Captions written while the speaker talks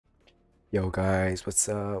Yo guys, what's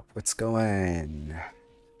up? What's going?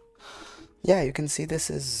 Yeah, you can see this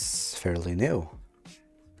is fairly new.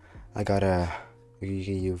 I got a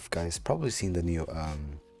you've guys probably seen the new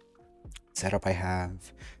setup I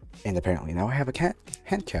have, and apparently now I have a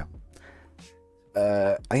hand cam.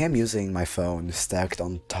 I am using my phone stacked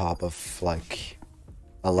on top of like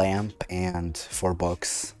a lamp and 4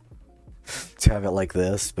 books to have it like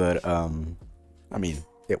this, but I mean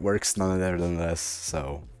it works none other than this,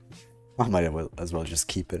 so I might as well just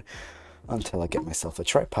keep it until I get myself a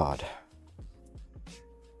tripod.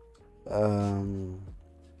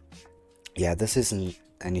 Yeah, this isn't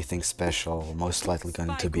anything special. Most likely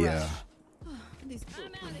going to be a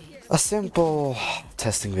simple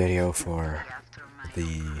testing video for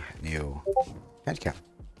the new Handcam.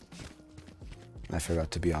 I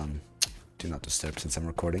forgot to be on Do Not Disturb since I'm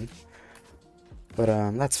recording. But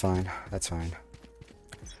that's fine. That's fine.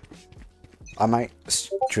 I might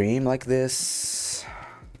stream like this,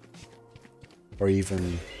 or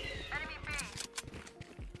even...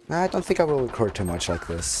 Nah, I don't think I will record too much like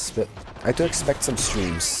this, but I do expect some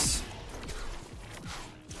streams.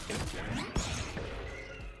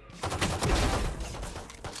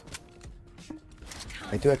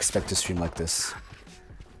 I do expect to stream like this.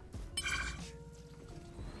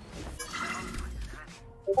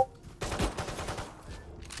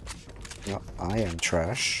 No, I am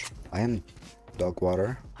trash. I am dog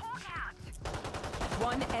water.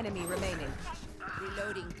 One enemy remaining.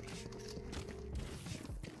 Reloading.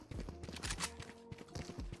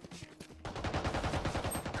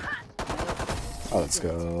 Oh, let's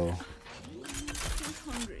go.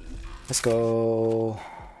 Let's go.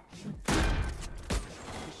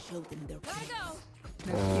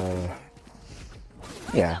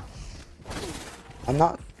 Yeah. I'm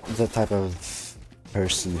not the type of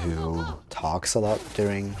person who talks a lot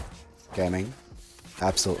during gaming.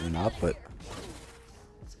 Absolutely not, but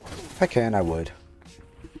if I can, I would.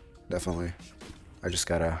 Definitely. I just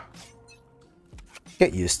gotta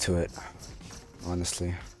get used to it,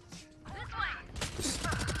 honestly.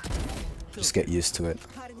 Just get used to it,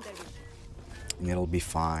 and it'll be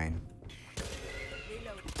fine.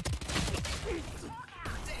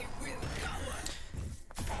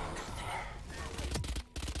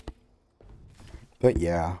 But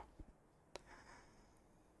yeah,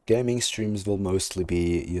 gaming streams will mostly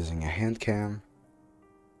be using a hand cam,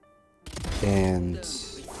 and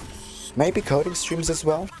maybe coding streams as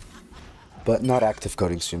well, but not active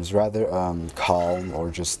coding streams, rather calm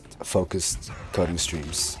or just focused coding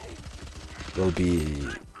streams will be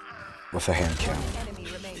with a hand cam.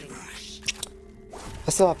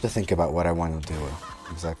 I still have to think about what I want to do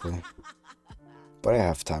exactly, but I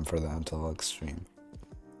have time for that until I'll stream.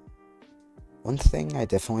 One thing I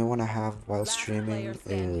definitely want to have while streaming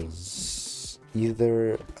is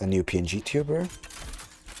either a new PNG tuber.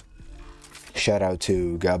 Shout out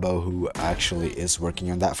to Gabo, who actually is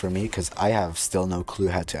working on that for me, because I have still no clue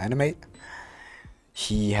how to animate.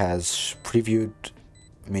 He has previewed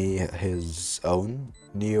me his own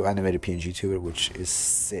new animated PNG tuber, which is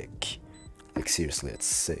sick. Like seriously, it's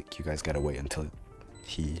sick. You guys gotta wait until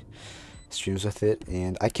he streams with it,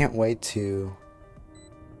 and I can't wait to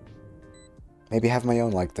maybe have my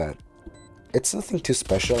own like that. It's nothing too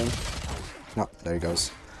special. No, there he goes.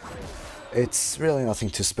 It's really nothing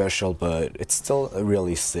too special, but it's still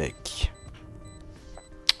really sick.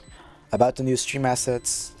 About the new stream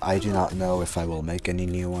assets, I do not know if I will make any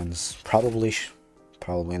new ones. Probably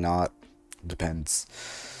not. Depends.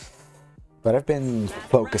 But I've been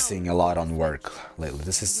focusing a lot on work lately.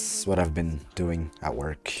 This is what I've been doing at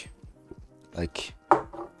work. Like,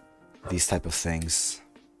 these type of things.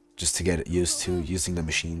 Just to get used to using the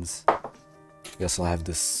machines. I guess I'll have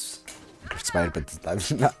this spider, but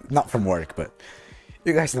not from work, but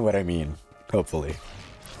you guys know what I mean, hopefully.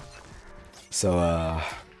 So,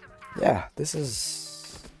 yeah, this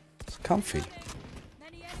is comfy.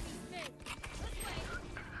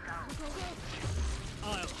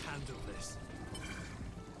 I'll handle this.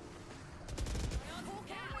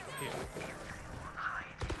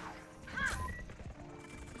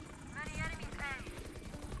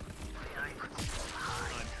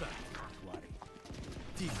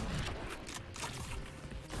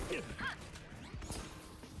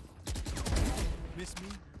 Miss me?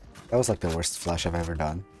 That was like the worst flash I've ever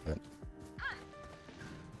done, but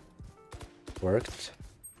worked.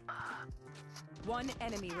 One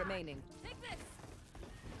enemy remaining.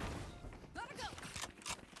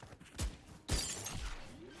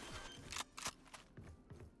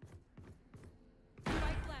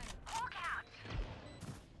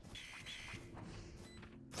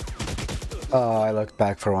 Oh, I looked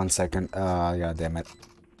back for 1 second. Yeah, damn it.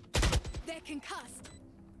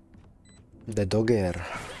 The dogger.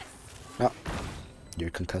 No, you're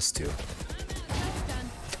concussed too.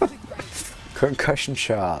 Concussion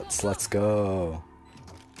shots, let's go.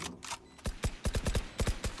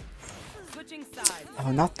 Switching sides.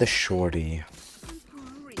 Oh, not the shorty.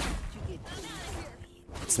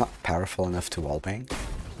 It's not powerful enough to wallbang.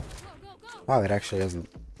 Wow, it actually isn't.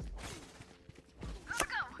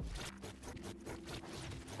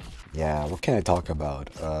 Yeah, what can I talk about?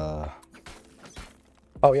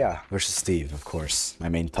 Oh yeah, versus Steve, of course, my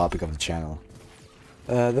main topic of the channel.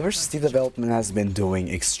 The versus Steve development has been doing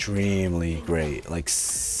extremely great, like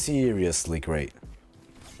seriously great.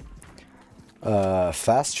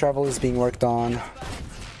 Fast travel is being worked on.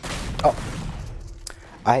 Oh,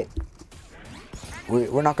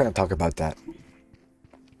 we're not gonna talk about that.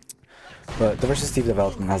 But the versus Steve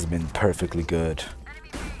development has been perfectly good.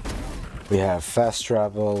 We have fast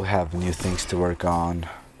travel, we have new things to work on.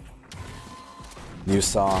 New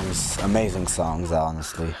songs, amazing songs,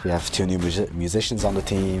 honestly. We have two new musicians on the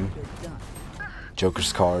team.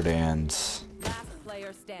 Joker's Card and Last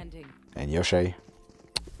player standing. Yoshi.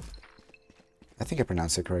 I think I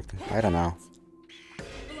pronounced it correctly. I don't know.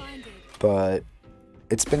 But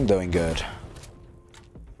it's been doing good.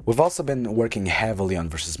 We've also been working heavily on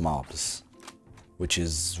versus mobs, which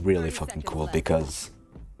is really fucking cool because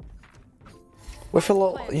with a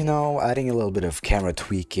little, you know, adding a little bit of camera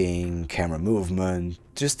tweaking, camera movement,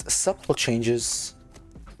 just subtle changes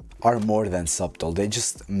are more than subtle. They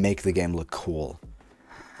just make the game look cool.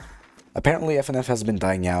 Apparently FNF has been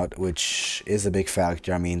dying out, which is a big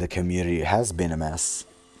factor. I mean, the community has been a mess.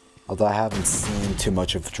 Although I haven't seen too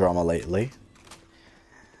much of drama lately.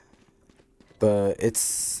 But it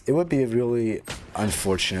would be really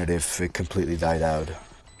unfortunate if it completely died out.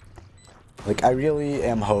 Like, I really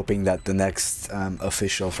am hoping that the next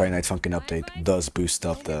official Friday Night Funkin' update does boost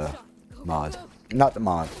up the mod. Not the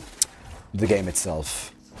mod, the game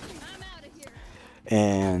itself.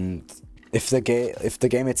 And if the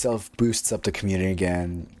game itself boosts up the community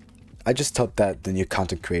again, I just hope that the new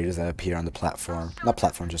content creators that appear on the platform, not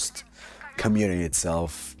platform, just community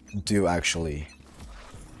itself, do actually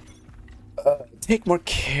take more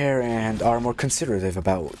care and are more considerative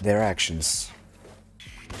about their actions.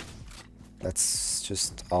 That's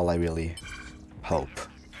just all I really hope.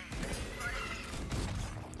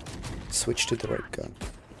 Switch to the right gun.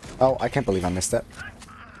 Oh, I can't believe I missed that.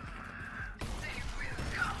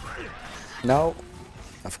 No.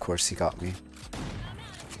 Of course he got me.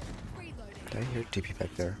 Did I hear TP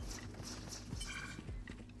back there?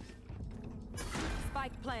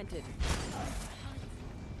 Spike planted.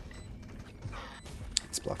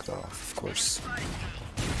 It's blocked off, of course.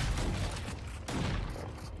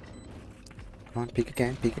 Come on, peek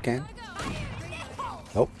again, peek again.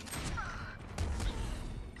 Nope.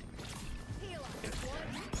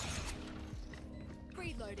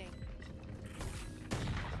 Reloading.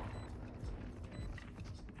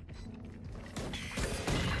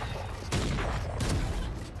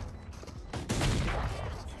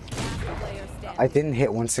 Player standing. I didn't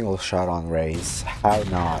hit one single shot on Raze. How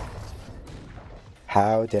not?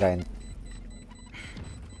 How did I...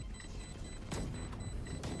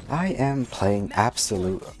 I am playing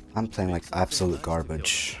absolute... I'm playing like absolute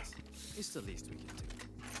garbage. It's the least we can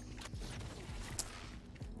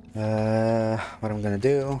do. What I'm gonna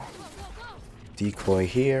do... Decoy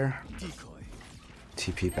here. Decoy.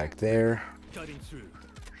 TP back there. Cutting through.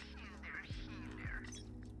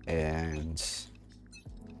 And...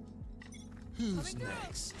 Who's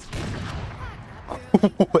next?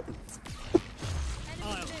 What?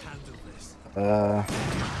 I'll handle this.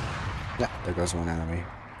 Yeah, there goes one enemy.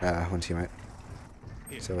 One teammate.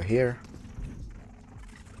 So here.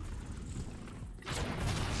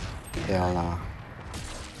 Hell nah.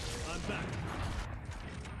 I'm back.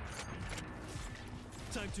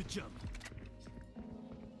 Time to jump.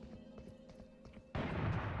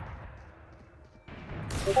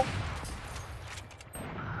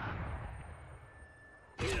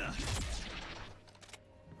 Yeah.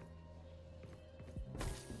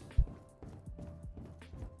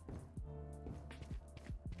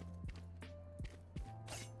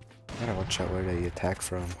 Gotta watch out where they attack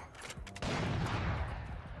from.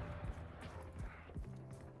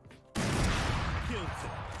 Killed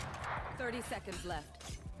them. 30 seconds left.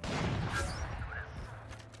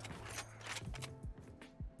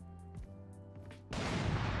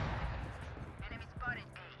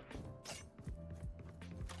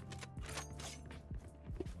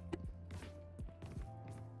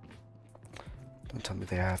 Don't tell me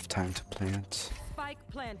they have time to plant. Spike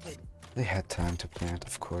planted. They had time to plant,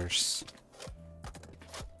 of course.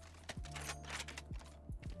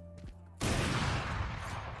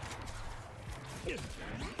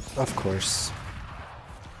 Of course.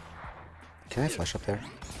 Can I flash up there?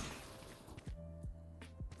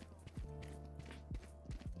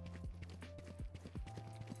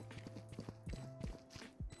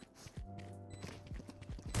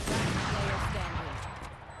 Player standing.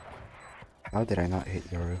 How did I not hit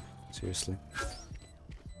Yoru? Seriously.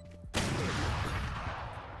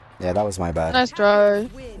 Yeah, that was my bad. Nice try.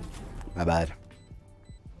 Win. My bad.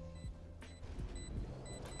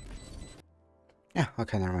 Yeah,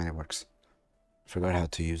 okay, never mind, it works. Forgot how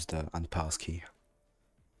to use the unpause key.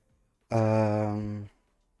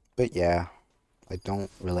 But yeah, I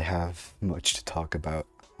don't really have much to talk about,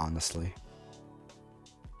 honestly.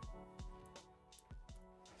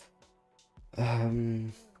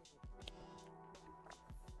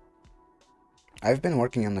 I've been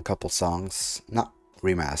working on a couple songs, not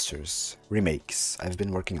remasters, remakes. I've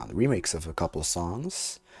been working on remakes of a couple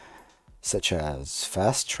songs, such as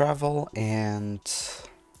Fast Travel and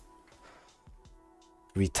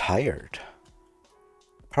Retired.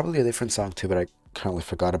 Probably a different song too, but I currently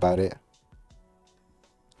forgot about it.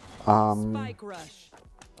 Spike rush.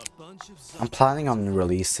 A bunch of I'm planning on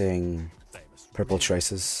releasing Purple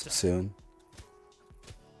Traces soon.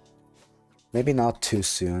 Maybe not too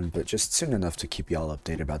soon, but just soon enough to keep y'all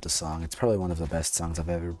updated about the song. It's probably one of the best songs I've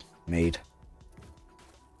ever made.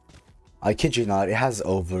 I kid you not, it has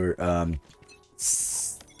over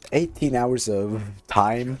 18 hours of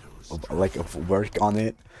time, of work on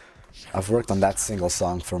it. I've worked on that single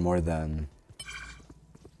song for more than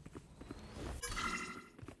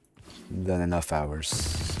enough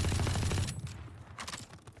hours.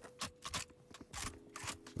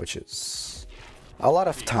 Which is a lot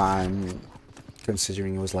of time,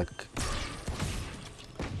 considering it was like...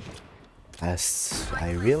 I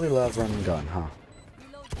really love Run and Gun, huh?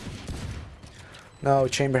 No,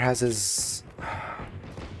 Chamber has his...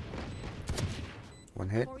 one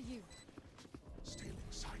hit?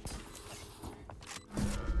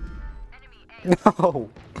 No!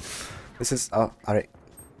 This is... oh, alright.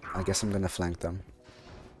 I guess I'm gonna flank them.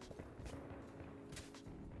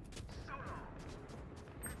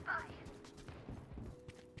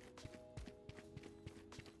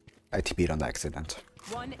 I TP'd on the accident.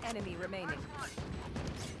 One enemy remaining.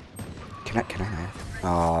 Can I knife?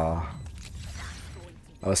 Aw.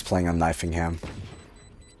 I was playing on Handcam.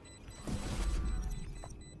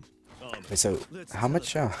 Wait, so, how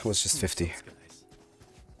much? Oh, it was just 50.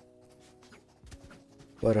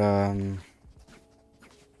 But, how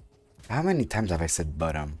many times have I said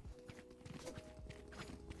but,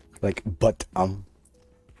 like, but,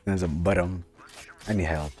 there's a but, I need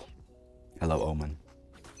help. Hello, Omen.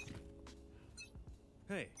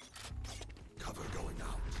 Hey, Cover going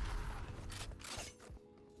out.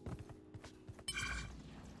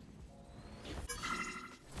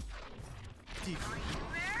 deep.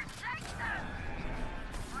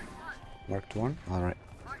 Marked one? Alright.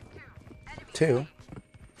 Two?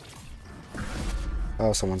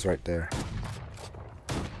 Oh, someone's right there.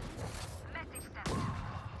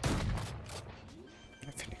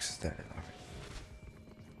 Phoenix is dead. Alright.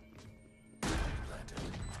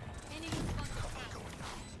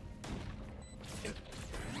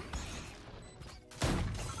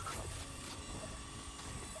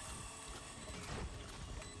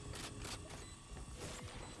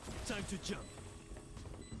 Time to jump.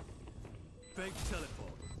 Fake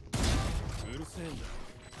teleport. Urusenda.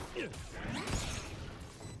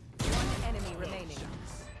 One enemy remaining.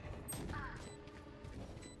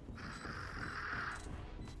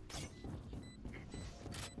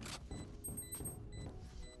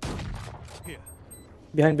 Here.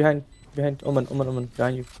 Behind. Omen,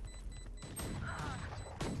 behind you.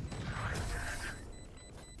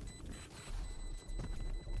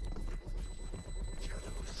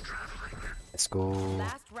 Let's go.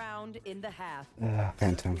 Last round in the half.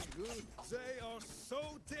 Phantom. They are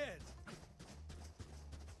so dead.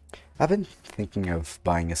 I've been thinking of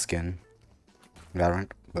buying a skin.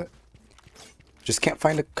 Valorant, but just can't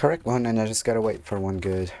find the correct one, and I just gotta wait for one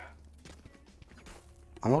good.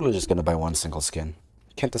 I'm only just gonna buy one single skin.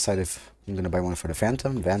 Can't decide if I'm gonna buy one for the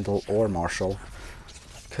Phantom, Vandal, or Marshall.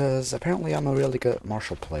 Because apparently I'm a really good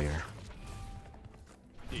Marshall player.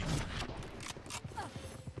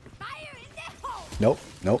 Nope.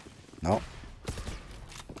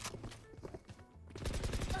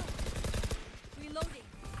 Reloading.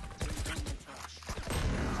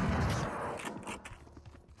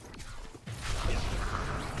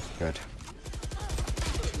 Good.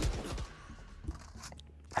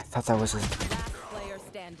 I thought that was Last player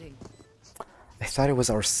standing. I thought it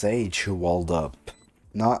was our Sage who walled up,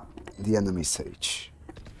 not the enemy Sage.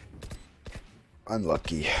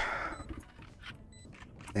 Unlucky.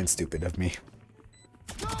 And stupid of me.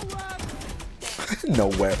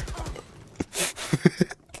 Nowhere.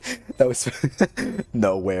 That was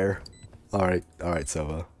nowhere. Alright,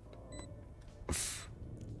 Sova.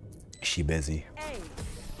 She busy.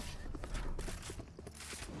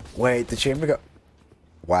 Wait, the chamber got...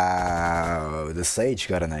 Wow, the Sage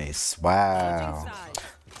got an ace. Wow.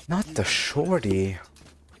 Not the shorty.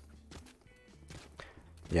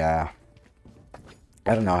 Yeah.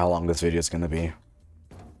 I don't know how long this video is gonna be.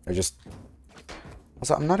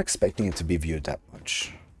 Also, I'm not expecting it to be viewed that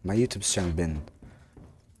much. My YouTube's channel been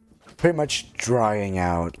pretty much drying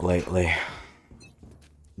out lately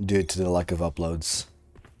due to the lack of uploads,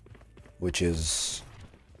 which is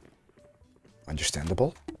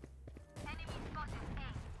understandable.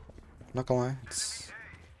 Not gonna lie,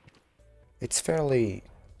 it's fairly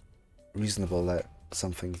reasonable that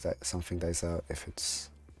something dies out if it's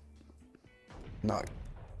not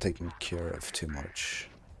taken care of too much,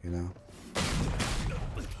 you know?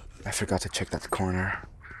 I forgot to check that corner.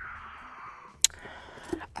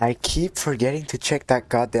 I keep forgetting to check that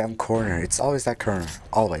goddamn corner. It's always that corner.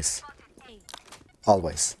 Always.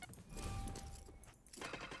 Always.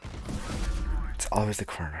 It's always the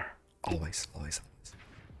corner. Always, always, always.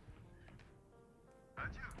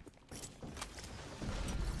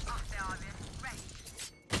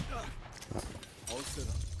 All set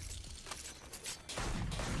up.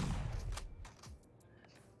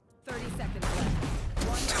 30 seconds left.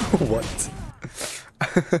 What?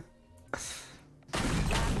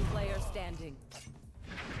 Last player standing.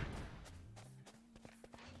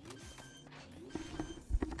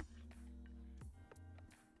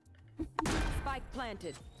 Spike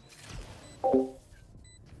planted.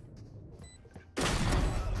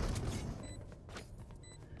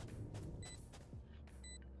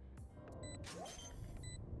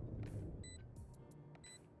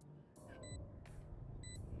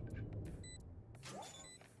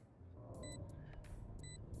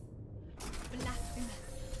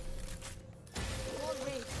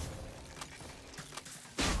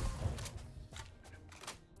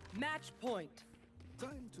 Match point.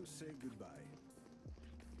 Time to say goodbye.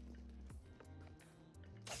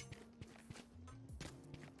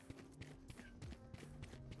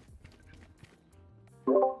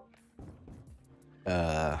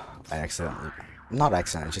 Not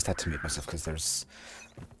accidentally, I just had to mute myself because there's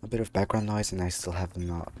a bit of background noise and I still have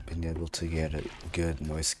not been able to get a good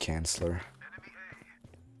noise canceller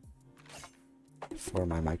for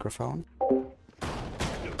my microphone.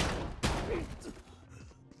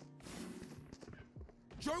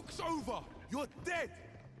 Joke's over! You're dead!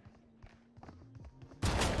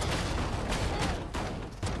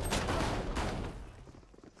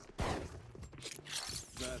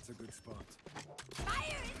 That's a good spot.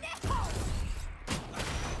 Fire in the hole!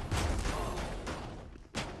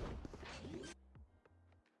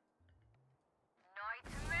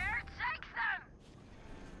 Nightmare takes them!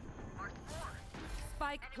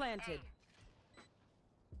 Spike planted.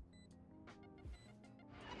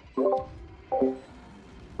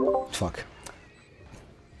 Fuck.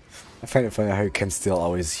 I find it funny how you can still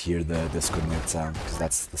always hear the disconnect sound, because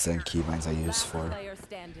that's the same keybinds I use Last for player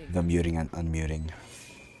standing. the muting and unmuting.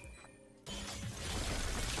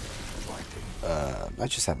 I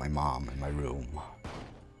just had my mom in my room,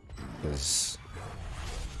 because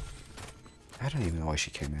I don't even know why she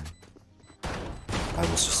came in. I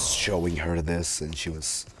was just showing her this, and she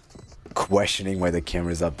was questioning why the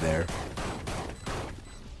camera's up there.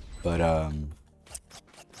 But,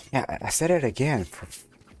 yeah, I said it again, for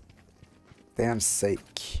damn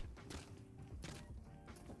sake.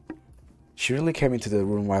 She really came into the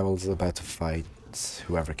room while I was about to fight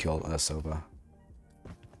whoever killed Sova.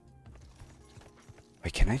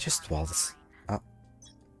 Wait, can I just wall this? Oh.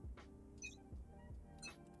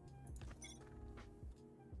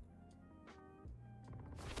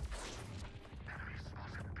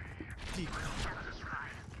 Deep.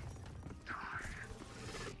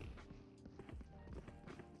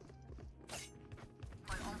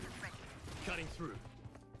 Cutting through.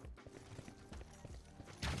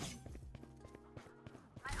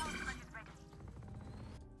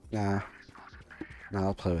 Nah. Nah,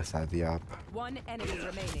 I'll play with that, the op. One enemy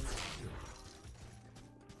remaining.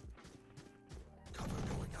 Cover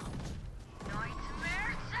going out.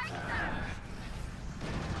 Nightmare takes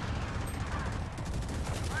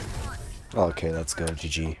them! Okay, let's go,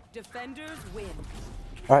 GG. Defenders win.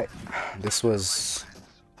 Alright, this was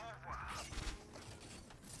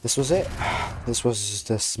it. This was just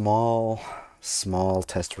a small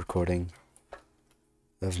test recording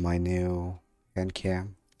of my new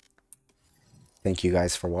Handcam. Thank you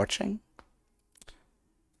guys for watching.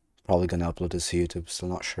 Probably gonna upload this to YouTube, still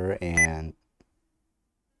not sure. And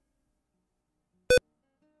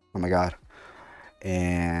oh my god.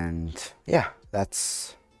 And yeah,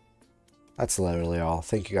 that's literally all.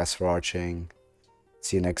 Thank you guys for watching.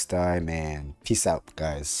 See you next time, and peace out,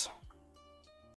 guys.